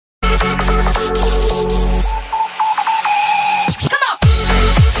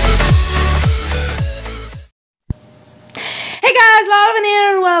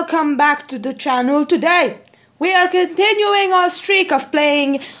welcome back to the channel. Today we are continuing our streak of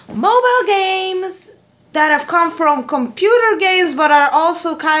playing mobile games that have come from computer games but are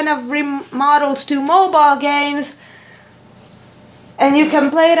also kind of remodeled to mobile games, and you can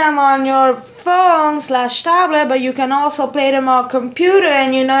play them on your phone / tablet, but you can also play them on computer.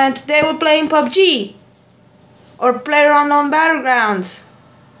 And today we're playing PUBG or PlayerUnknown Battlegrounds.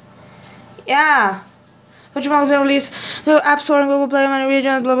 Yeah. Which one will release the App Store and Google Play in many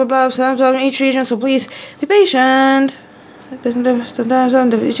regions, blah blah blah, Samsung in each region, so please be patient. Blah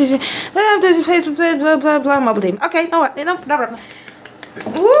blah blah, mobile team. Okay, no problem.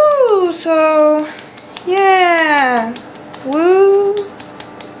 Woo, so yeah. Woo.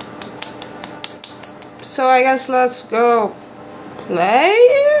 So I guess let's go play.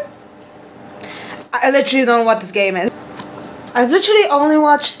 I literally don't know what this game is. I've literally only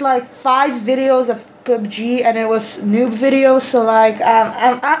watched like 5 videos of PUBG, and it was noob videos, so like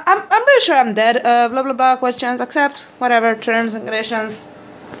I'm pretty sure I'm dead. Blah blah blah, questions, accept, whatever, terms and conditions,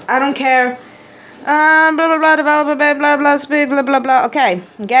 I don't care. Blah blah blah, developer, blah blah blah, speed, blah blah blah. Okay,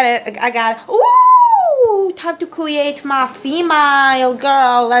 get it, I got it. Ooh, time to create my female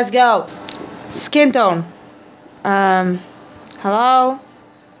girl. Let's go. Skin tone. Hello.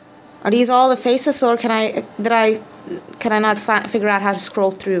 Are these all the faces, or can I not figure out how to scroll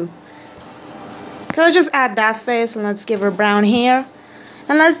through? Can I just add that face, and let's give her brown hair,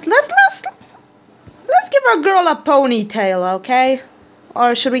 and let's give our girl a ponytail, okay?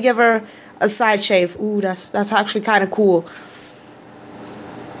 Or should we give her a side shave? Ooh, that's actually kind of cool.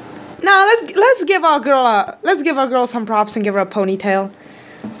 Now let's give our girl some props and give her a ponytail.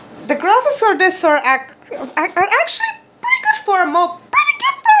 The graphics for this are actually pretty good for a mobile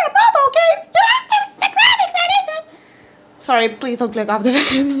game. The graphics are this. Sorry, please don't click off the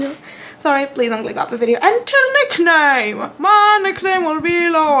video. Sorry, please don't click off the video. Enter nickname. My nickname will be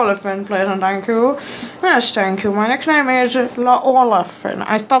La Olefin, please, and thank you. Yes, thank you. My nickname is La Olefin.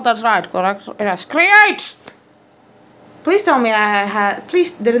 I spelled that right, correct? Yes. Create. Please tell me I had.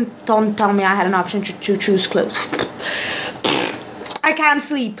 Don't tell me I had an option to choose clothes. I can't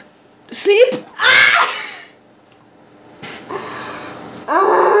sleep. Sleep? Ah!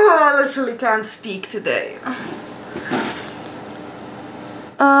 Oh, I literally can't speak today.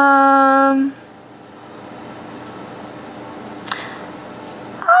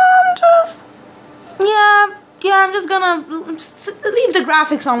 I'm just gonna leave the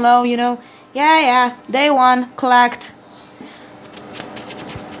graphics on low, you know. Yeah, day 1, collect.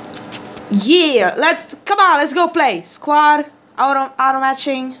 Yeah, let's go play. Squad, auto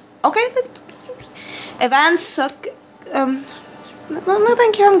matching. Okay, events, no,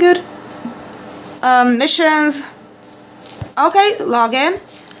 thank you, I'm good. Missions. Okay, log in.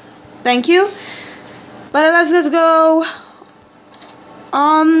 Thank you. But let's go.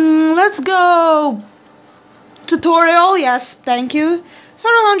 Let's go. Tutorial, yes, thank you.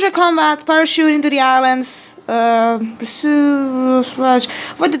 100 combat, parachute into the islands. Pursue, smash.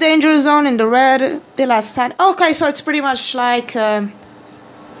 Avoid the danger zone in the red. The last time. Okay, so it's pretty much like. So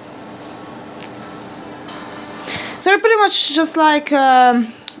pretty much just like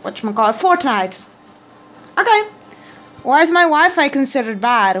whatchamacallit, Fortnite. Okay. Why is my Wi-Fi considered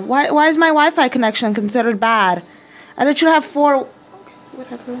bad? Why is my Wi-Fi connection considered bad? I literally have 4. Okay,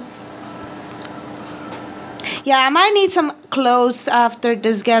 whatever. Yeah, I might need some clothes after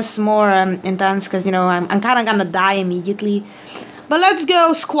this gets more intense, because you know I'm kind of gonna die immediately. But let's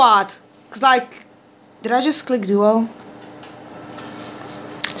go squad. Cause like, did I just click duo?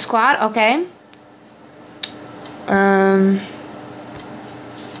 Squad, okay.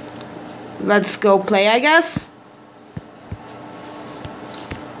 Let's go play, I guess.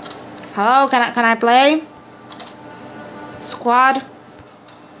 Hello, can I play? Squad.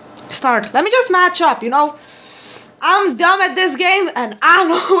 Start. Let me just match up, you know. I'm dumb at this game and I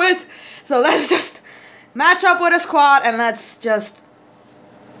know it. So let's just match up with a squad and let's just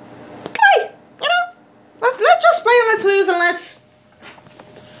play, you know. Let's just play and let's lose, and let's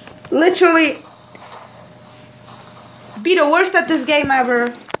literally be the worst at this game ever.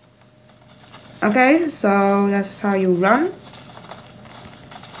 Okay, so that's how you run.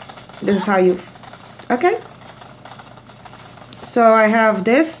 This is how you. Okay. So I have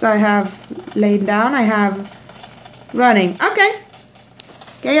this. I have laid down. I have running. Okay.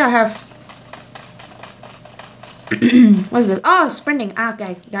 Okay, I have. What's this? Oh, sprinting.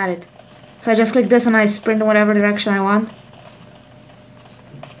 Okay, got it. So I just click this and I sprint in whatever direction I want.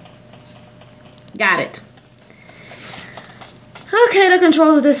 Got it. Okay, the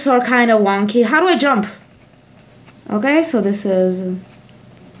controls of this are kind of wonky. How do I jump? Okay, so this is.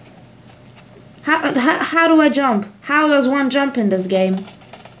 How do I jump? How does one jump in this game?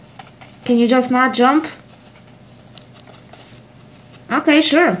 Can you just not jump? Okay,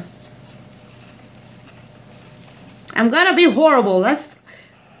 sure. I'm gonna be horrible. Let's...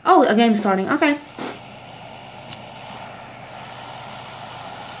 Oh, a game's starting. Okay.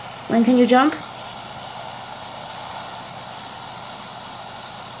 When can you jump?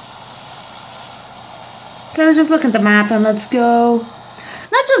 Okay, let's just look at the map and let's go.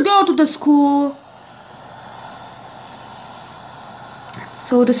 Let's just go to the school.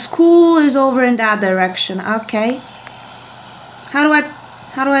 So the school is over in that direction. Okay. How do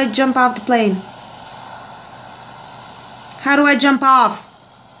I jump off the plane? How do I jump off?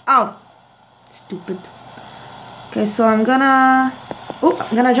 Oh, stupid. Okay, so I'm gonna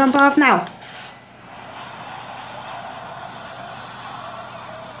jump off now.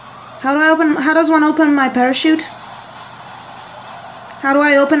 How does one open my parachute? How do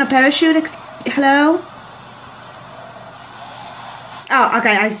I open a parachute? Hello? Oh,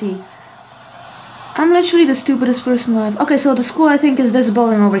 okay, I see. I'm literally the stupidest person alive. Okay, so the school I think is this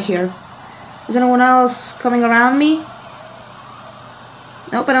building over here. Is anyone else coming around me?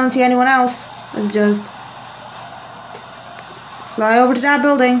 Nope, I don't see anyone else. Let's just fly over to that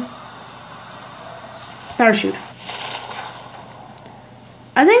building. Parachute.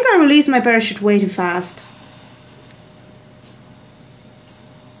 I think I released my parachute way too fast.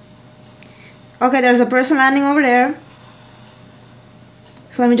 Okay, there's a person landing over there.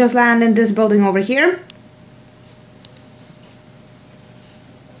 So let me just land in this building over here.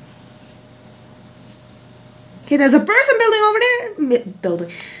 Okay, there's a person building over there.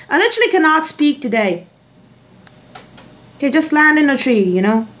 I literally cannot speak today. Okay, just land in a tree, you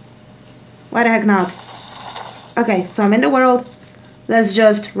know? Why the heck not? Okay, so I'm in the world. Let's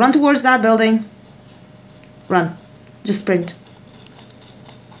just run towards that building. Run. Just sprint.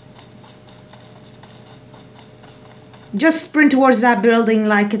 Just sprint towards that building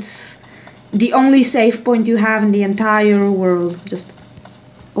like it's the only safe point you have in the entire world. Just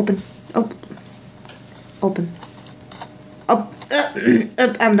open. Open. Open. Up.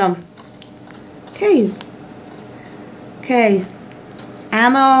 I'm done. Okay. Okay.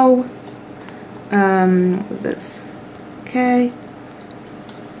 Ammo. What's this? Okay.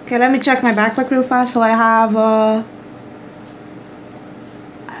 Okay, let me check my backpack real fast. So I have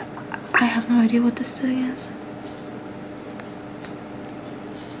I have no idea what this thing is.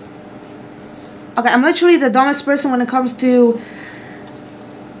 Okay, I'm literally the dumbest person when it comes to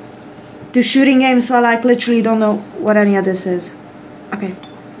shooting games, so I like literally don't know what any of this is. Okay.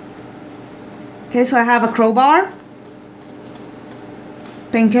 Okay, so I have a crowbar,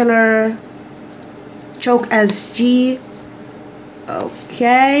 painkiller, choke SG.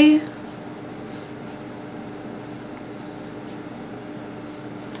 Okay.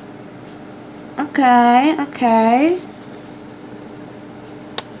 Okay.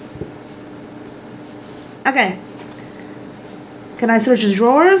 Okay. Can I search the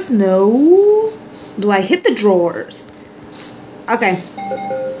drawers? No. Do I hit the drawers? Okay.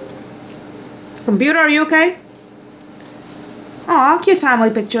 Computer, are you okay? Aw, cute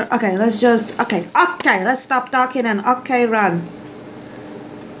family picture. Okay, let's just... Okay, let's stop talking and okay, run.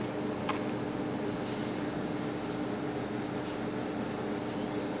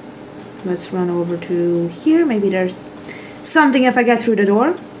 Let's run over to here. Maybe there's something if I get through the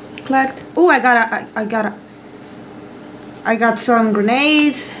door. Collect. Oh, I got some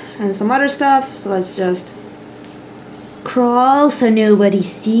grenades and some other stuff. So let's just crawl so nobody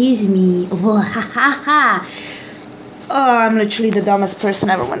sees me. Oh, ha ha ha. Oh, I'm literally the dumbest person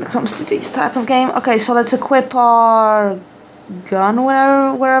ever when it comes to these type of game. Okay, so let's equip our gun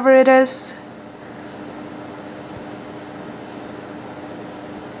wherever it is.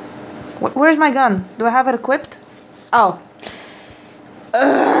 Where's my gun? Do I have it equipped? Oh.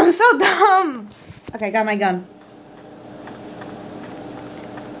 I'm so dumb. Okay, got my gun.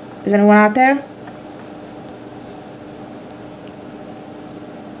 Is anyone out there?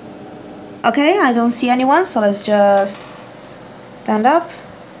 Okay, I don't see anyone, so let's just stand up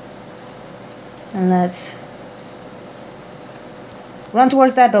and let's run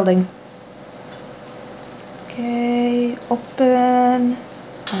towards that building. Okay, open,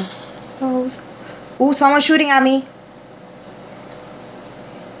 close. Ooh, someone's shooting at me.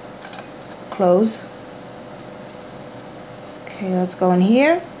 Close. Okay, let's go in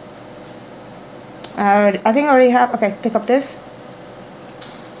here. I think I already have. Okay, pick up this.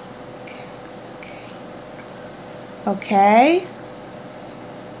 Okay.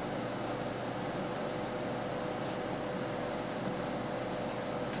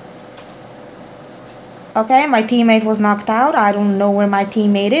 Okay, my teammate was knocked out. I don't know where my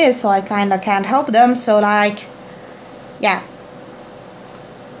teammate is, so I kinda can't help them. So like, yeah.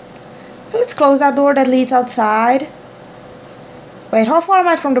 let's close that door that leads outside. Wait, how far am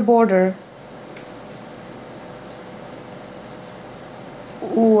I from the border?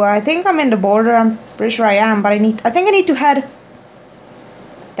 Ooh, I think I'm in the border. I'm pretty sure I am, but I think I need to head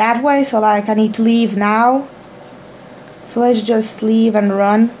that way, so like I need to leave now. So let's just leave and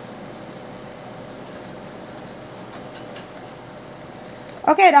run.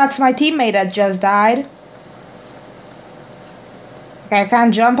 Okay, that's my teammate that just died. Okay, I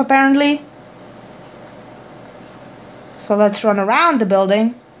can't jump apparently. So let's run around the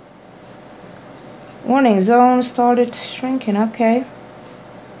building. Warning zone started shrinking, okay.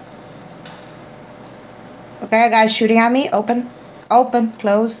 Okay, a guy's shooting at me. Open, open,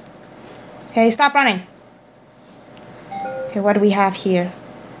 close. Okay, stop running. Okay, what do we have here?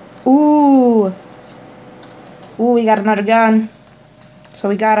 Ooh. Ooh, we got another gun. So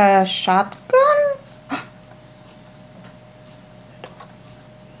we got a shotgun?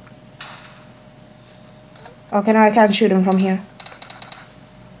 Okay, now I can't shoot him from here.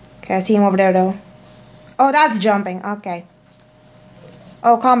 Okay, I see him over there though. Oh, that's jumping. Okay.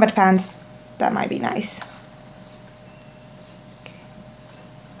 Oh, combat pants. That might be nice. Okay.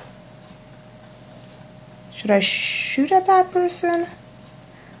 Should I shoot at that person?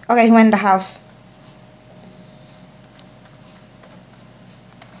 Okay, he went in the house.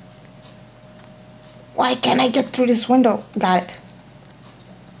 Why can't I get through this window? Got it.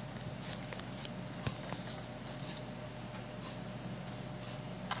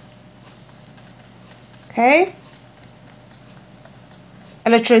 Okay. I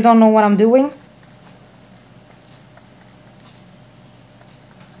literally don't know what I'm doing.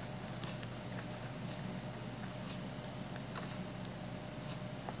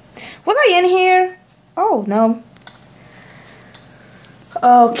 Was I in here? Oh, no.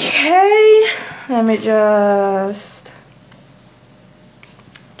 Okay. Let me just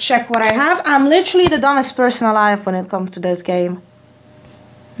check what I have. I'm literally the dumbest person alive when it comes to this game.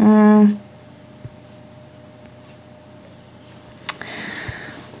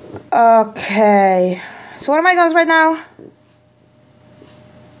 Okay. So what are my guns right now?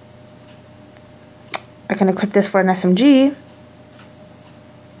 I can equip this for an SMG.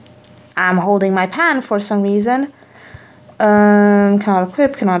 I'm holding my pan for some reason. Cannot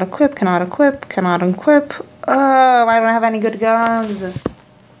equip, cannot equip, cannot equip, cannot equip. I don't have any good guns.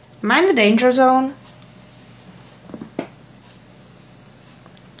 Am I in the danger zone?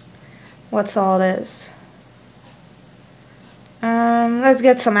 What's all this? Let's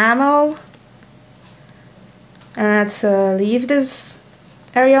get some ammo. And let's leave this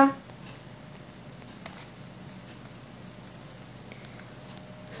area.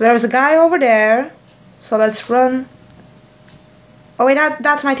 So there's a guy over there. So let's run. Oh wait,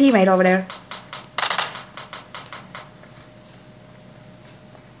 that's my teammate over there.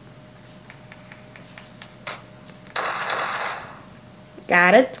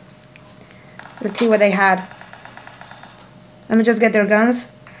 Got it. Let's see what they had. Let me just get their guns.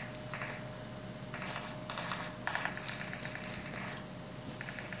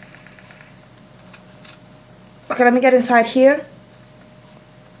 Okay, let me get inside here.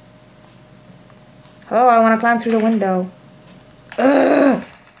 Hello, I want to climb through the window. Ugh.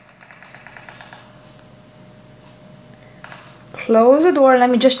 Close the door. Let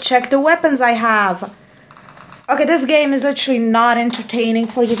me just check the weapons I have. Okay, this game is literally not entertaining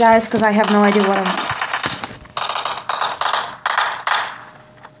for you guys because I have no idea what I'm...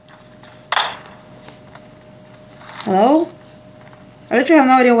 Hello? I literally have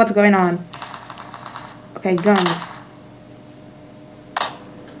no idea what's going on. Okay, guns.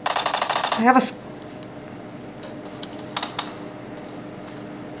 I have a...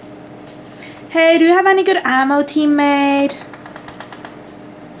 Hey, do you have any good ammo, teammate?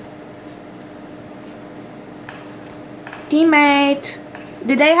 Teammate,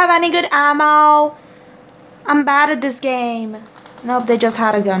 did they have any good ammo? I'm bad at this game. Nope, they just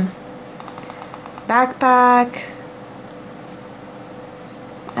had a gun. Backpack.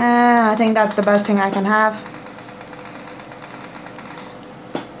 I think that's the best thing I can have.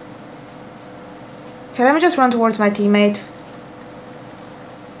 Okay, let me just run towards my teammate.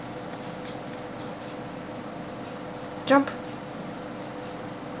 Jump.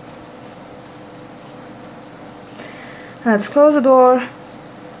 Let's close the door.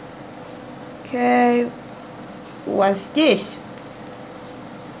 Okay. What's this?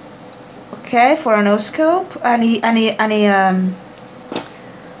 Okay, for a no scope.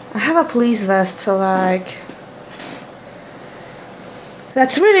 I have a police vest, so like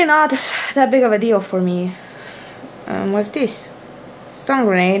that's really not that big of a deal for me. What's this? Stun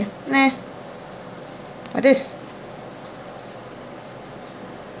grenade. Nah. What is?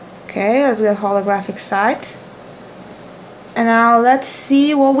 Okay, let's get holographic sight. And now let's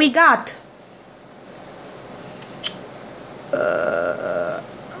see what we got.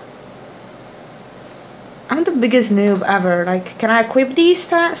 I'm the biggest noob ever. Like, can I equip these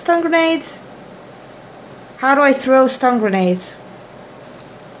stun grenades? How do I throw stun grenades?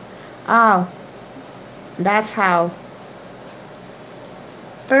 Oh, that's how.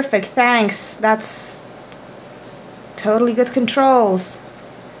 Perfect, thanks. That's totally good controls.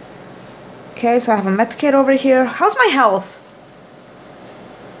 Okay, so I have a medkit over here. How's my health?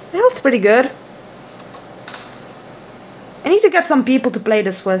 My health's pretty good. I need to get some people to play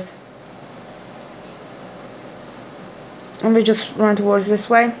this with. Let me just run towards this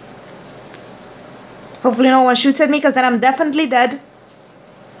way. Hopefully no one shoots at me, because then I'm definitely dead.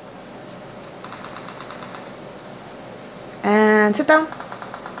 And sit down.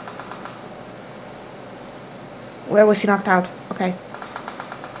 Where was he knocked out? Okay.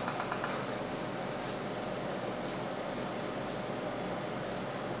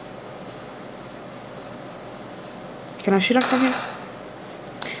 Can I shoot him from here?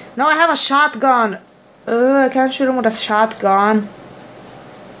 No, I have a shotgun. I can't shoot him with a shotgun.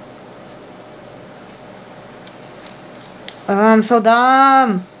 I'm so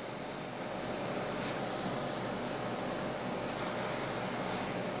dumb.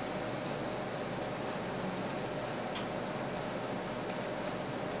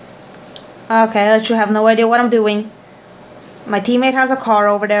 Okay, I actually have no idea what I'm doing. My teammate has a car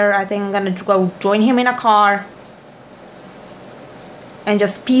over there. I think I'm gonna go join him in a car. And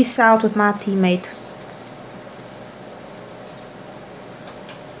just peace out with my teammate.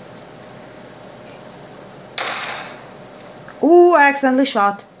 Ooh, I accidentally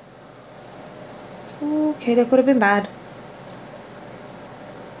shot. Okay, that could have been bad.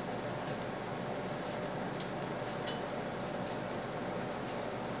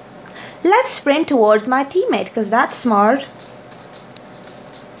 Let's sprint towards my teammate, because that's smart.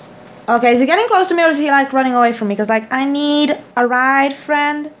 Okay, is he getting close to me, or is he like running away from me? Because like, I need a ride,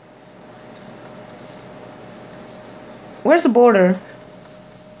 friend. Where's the border?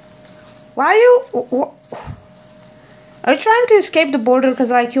 Why are you... Are you trying to escape the border?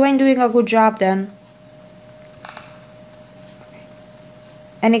 Because like, you ain't doing a good job then.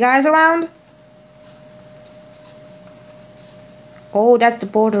 Any guys around? Oh, that's the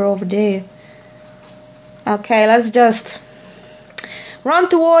border over there. Okay, let's just run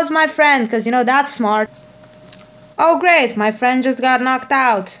towards my friend, because you know that's smart. Oh great, my friend just got knocked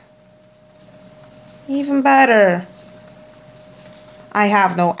out. Even better. I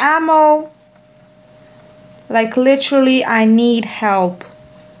have no ammo. Like literally, I need help.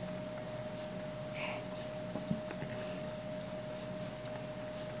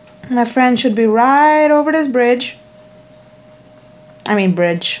 My friend should be right over this bridge. I mean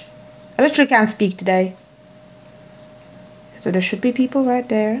bridge. I literally can't speak today. So there should be people right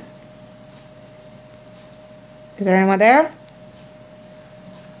there. Is there anyone there?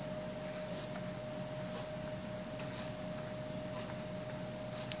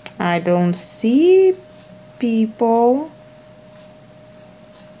 I don't see people.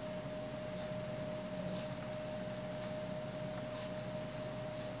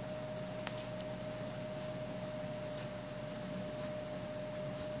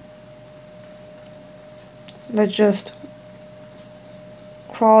 Let's just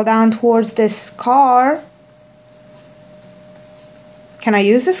crawl down towards this car. Can I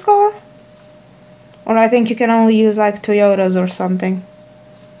use this car? Or I think you can only use like Toyotas or something.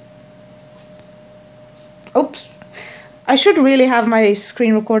 Oops. I should really have my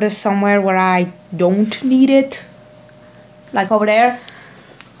screen recorder somewhere where I don't need it. Like over there.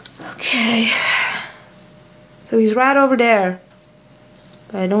 Okay. So he's right over there.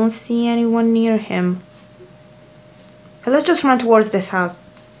 But I don't see anyone near him. Okay, let's just run towards this house.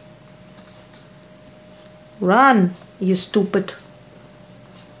 Run, you stupid.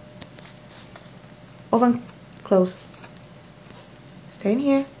 Open, close. Stay in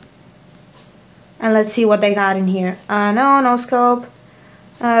here. And let's see what they got in here. No scope.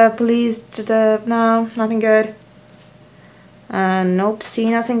 Police, no, nothing good. Nope,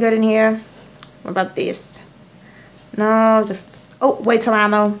 see nothing good in here. What about this? No, just, oh, wait, some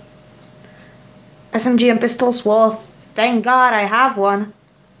ammo. SMG and pistols, well, thank God I have one.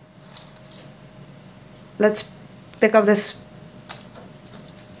 Let's pick up this.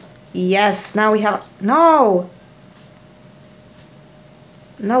 Yes, now we have, no!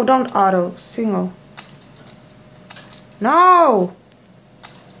 No, don't auto, single. No!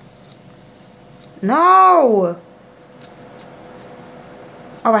 No!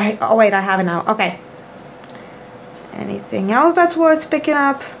 Oh wait, I have it now, okay. Anything else that's worth picking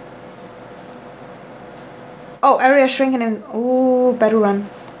up? Oh, area shrinking in. Ooh, better run.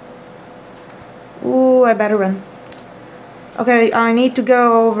 Ooh, I better run. Okay, I need to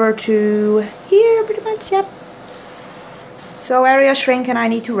go over to here pretty much, yep. So area shrinking, I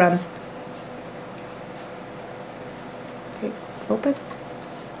need to run. Okay, open.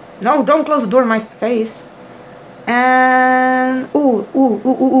 No, don't close the door in my face. And ooh,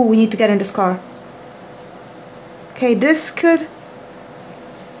 we need to get in this car. Okay, this could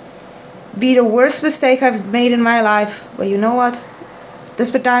be the worst mistake I've made in my life. But you know what?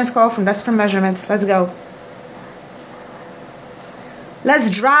 Desperate times call from desperate measurements. Let's go.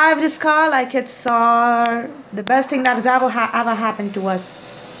 Let's drive this car like it's the best thing that has ever happened to us.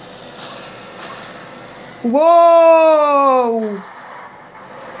 Whoa!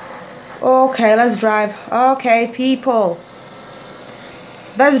 Okay, let's drive. Okay, people.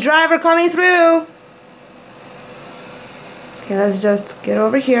 Best driver coming through. Okay, let's just get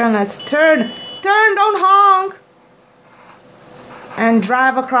over here and let's turn. Turn, don't honk. And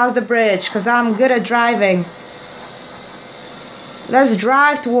drive across the bridge, because I'm good at driving. Let's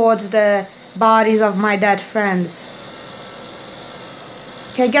drive towards the bodies of my dead friends.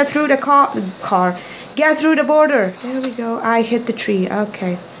 Okay, get through the car. Get through the border. There we go. I hit the tree.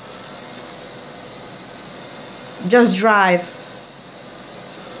 Okay. Just drive.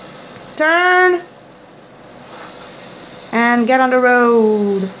 Turn. And get on the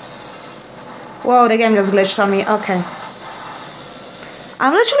road. Whoa, the game just glitched on me. Okay.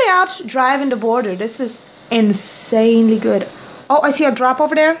 I'm literally out driving the border. This is insanely good. Oh, I see a drop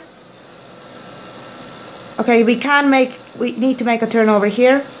over there. Okay, we need to make a turn over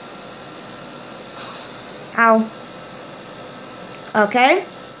here. Ow. Okay.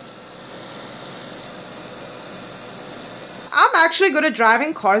 I'm actually good at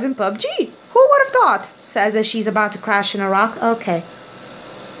driving cars in PUBG. Who would have thought? Says that she's about to crash in a rock. Okay.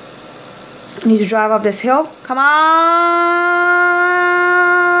 I need to drive up this hill. Come on.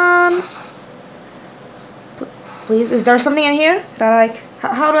 Please, is there something in here?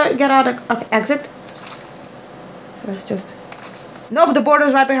 How do I get out of exit? Let's just. Nope, the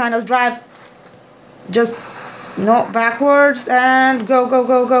border's right behind us. Drive. Just no backwards and go.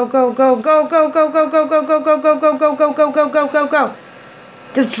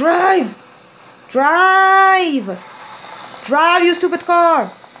 Just drive. Drive, you stupid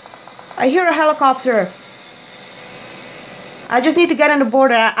car. I hear a helicopter. I just need to get on the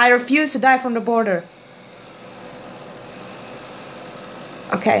border. I refuse to die from the border.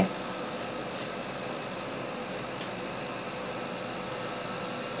 Okay.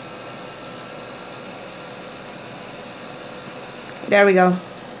 There we go.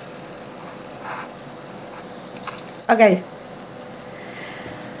 Okay.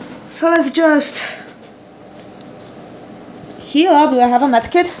 So let's just heal up. Do I have a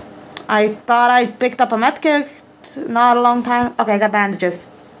medkit? I thought I picked up a medkit not a long time. Okay, I got bandages.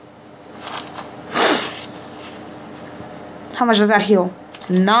 How much does that heal?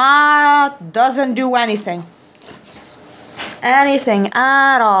 Doesn't do anything. Anything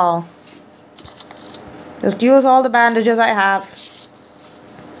at all. Just use all the bandages I have.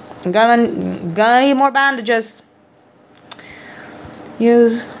 I'm gonna need more bandages.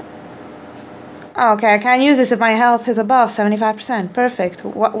 Use. Oh, okay, I can't use this if my health is above 75%. Perfect.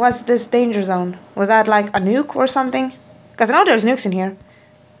 What's this danger zone? Was that like a nuke or something? Because I know there's nukes in here.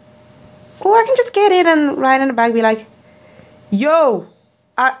 Oh, I can just get in and ride in the back, be like, yo,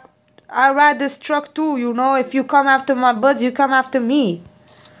 I ride this truck too, you know, if you come after my buds, you come after me.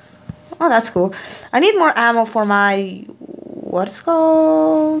 Oh, that's cool. I need more ammo for my, what's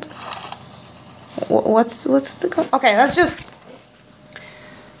called? What's the, okay, let's just,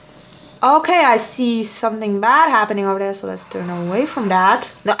 okay, I see something bad happening over there, so let's turn away from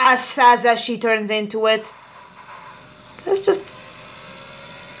that. No, as sad as she turns into it. Let's just,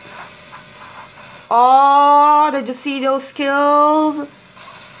 oh, did you see those skills?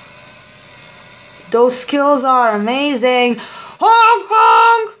 Those skills are amazing. Honk,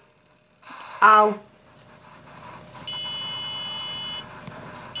 honk. Ow.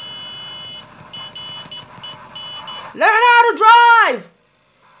 Learn how to drive.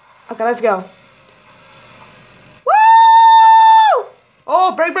 Okay, let's go. Woo!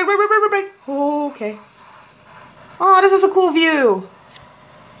 Oh, brake. Oh, okay. Oh, this is a cool view.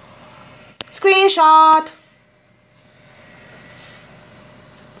 Screenshot.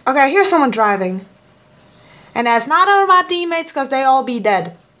 Okay, I hear someone driving. And that's not all my teammates because they all be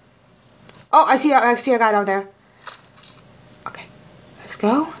dead. Oh, I see a guy down there. Okay, let's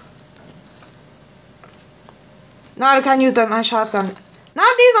go. No, I can't use my shotgun.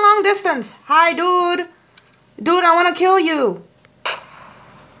 Not these long distance. Hi, dude. Dude, I want to kill you.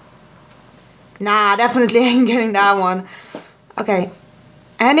 Nah, definitely ain't getting that one. Okay.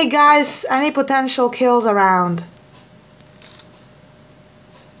 Any guys, any potential kills around?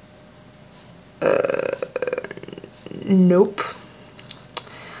 Nope.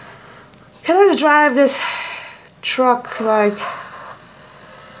 Okay, let's drive this truck like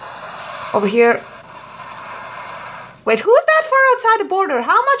over here. Wait, who's that for outside the border?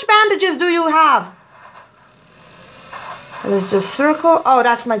 How much bandages do you have? Let's just circle. Oh,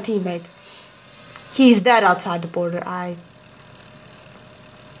 that's my teammate. He's dead outside the border.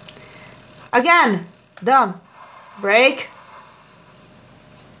 Again, dumb. Break.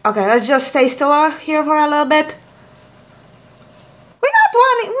 Okay, let's just stay still here for a little bit.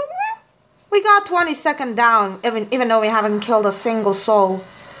 We got 20 seconds down, even though we haven't killed a single soul.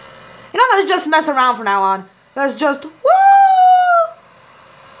 You know, let's just mess around from now on. Let's just woo!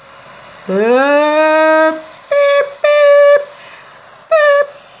 Beep, beep, beep, beep.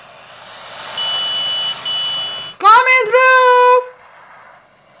 Coming through!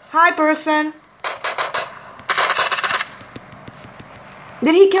 Hi, person.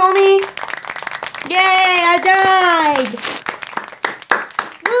 Did he kill me? Yay, I died!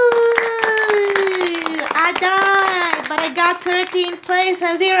 I died, but I got 13th place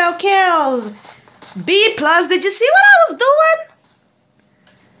and 0 kills. B+, did you see what I was doing?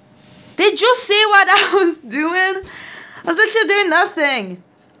 Did you see what I was doing? I was literally doing nothing.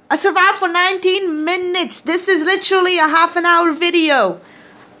 I survived for 19 minutes. This is literally a half-an-hour video.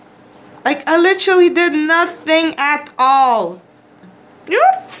 Like, I literally did nothing at all.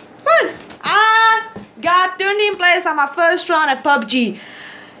 Yeah, fine. I got 13th place on my first round at PUBG.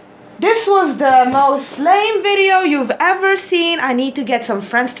 This was the most lame video you've ever seen. I need to get some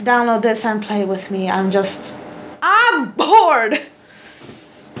friends to download this and play with me. I'm bored.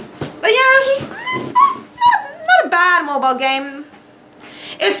 But yeah, it's not a bad mobile game.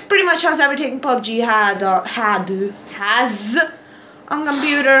 It pretty much has everything PUBG has on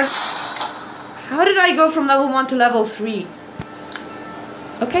computer. How did I go from level 1 to level 3?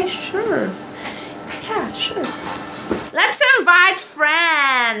 Okay, sure. Yeah, sure. Let's invite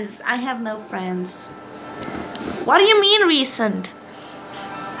friends. I have no friends. What do you mean recent?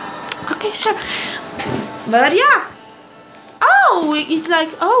 Okay, sure. But yeah. Oh, it's like,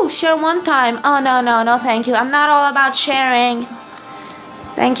 oh, share one time. Oh, no, thank you. I'm not all about sharing.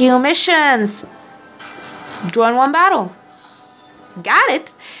 Thank you. Missions. Join one battle. Got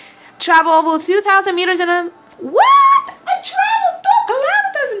it. Travel over 2,000 meters in a... What? I traveled 2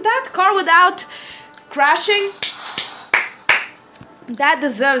 kilometers in that car without crashing? That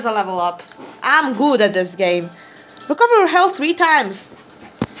deserves a level up. I'm good at this game. Recover your health 3 times.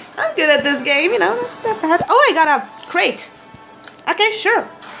 I'm good at this game, you know. Not bad. Oh, I got a crate. Okay, sure.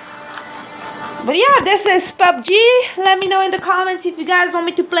 But yeah, this is PUBG. Let me know in the comments if you guys want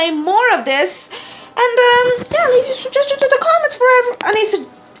me to play more of this. And yeah, leave your suggestions in the comments for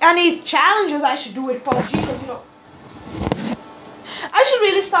any challenges I should do with PUBG. Because, you know, I should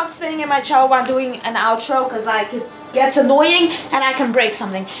really stop spinning in my channel while doing an outro, because like it gets annoying and I can break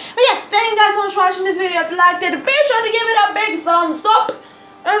something. But yeah, thank you guys so much for watching this video. If you liked it, be sure to give it a big thumbs up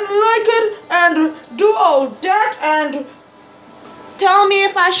and like it and do all that and tell me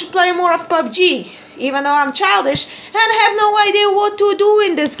if I should play more of PUBG, even though I'm childish and have no idea what to do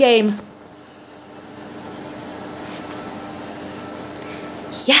in this game.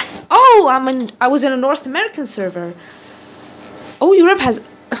 Yeah. Oh, I was in a North American server. Oh, Europe has...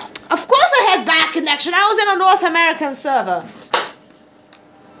 Of course I had bad connection. I was in a North American server.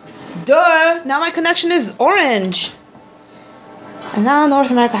 Duh. Now my connection is orange. And now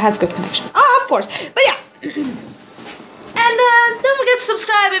North America has good connection. Oh, of course. But yeah. And don't forget to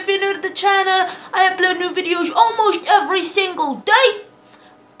subscribe if you're new to the channel. I upload new videos almost every single day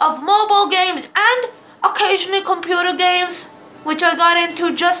of mobile games and occasionally computer games, which I got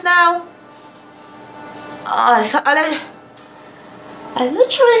into just now. I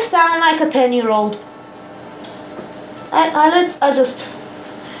literally sound like a 10-year-old. I just,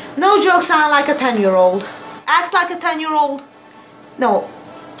 no joke, sound like a 10-year-old. Act like a 10-year-old. No.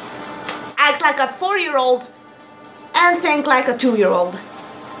 Act like a 4-year-old. And think like a 2-year-old.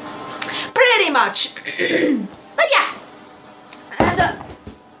 Pretty much. But yeah. And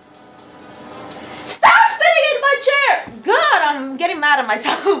stop spinning in my chair. God, I'm getting mad at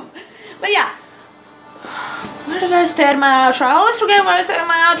myself. But yeah. Where did I start my outro? I always forget where I started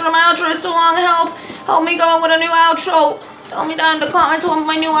my outro. My outro is too long. Help me go with a new outro. Tell me down in the comments what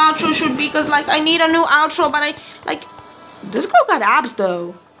my new outro should be, because like I need a new outro. But I like this girl got abs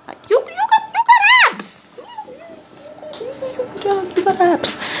though. Like you got abs. You got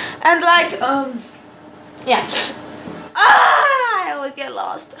abs. And like yeah. I I always get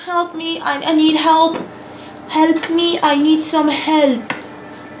lost. Help me. I need help. Help me. I need some help.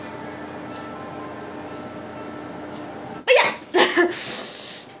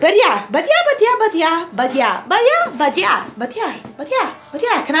 But yeah. But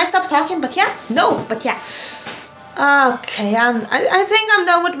yeah. Can I stop talking? But yeah? No, but yeah. Okay, I think I'm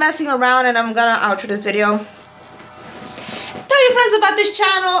done with messing around and I'm gonna outro this video. Tell your friends about this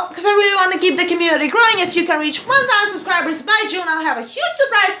channel because I really want to keep the community growing. If you can reach 1,000 subscribers by June, I'll have a huge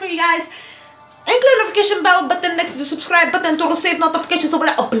surprise for you guys. Include notification bell button next to the subscribe button to receive notifications when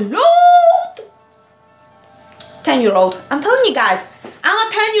I upload. 10-year-old. I'm telling you guys, I'm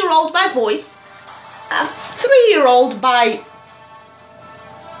a 10-year-old by voice, a 3-year-old by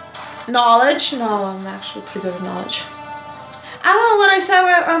knowledge. No, I'm actually pretty good at knowledge. I don't know what I said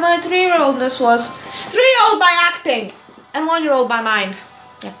my 3-year-oldness was. 3-year-old by acting. And 1-year-old by mind.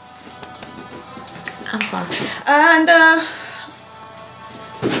 Yeah. I'm fun. And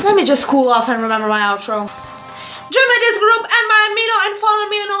let me just cool off and remember my outro. Join my Discord group and my Amino and follow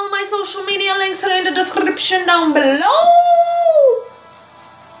me on all my social media. Links are in the description down below.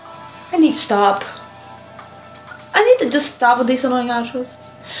 I need to stop. I need to just stop with these annoying outros.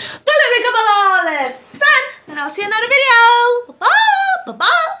 And I'll see you in another video. Bye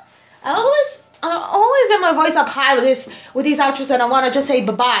bye. I always get my voice up high with these outros, and I want to just say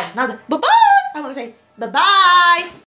bye bye. Not bye bye. I want to say bye bye.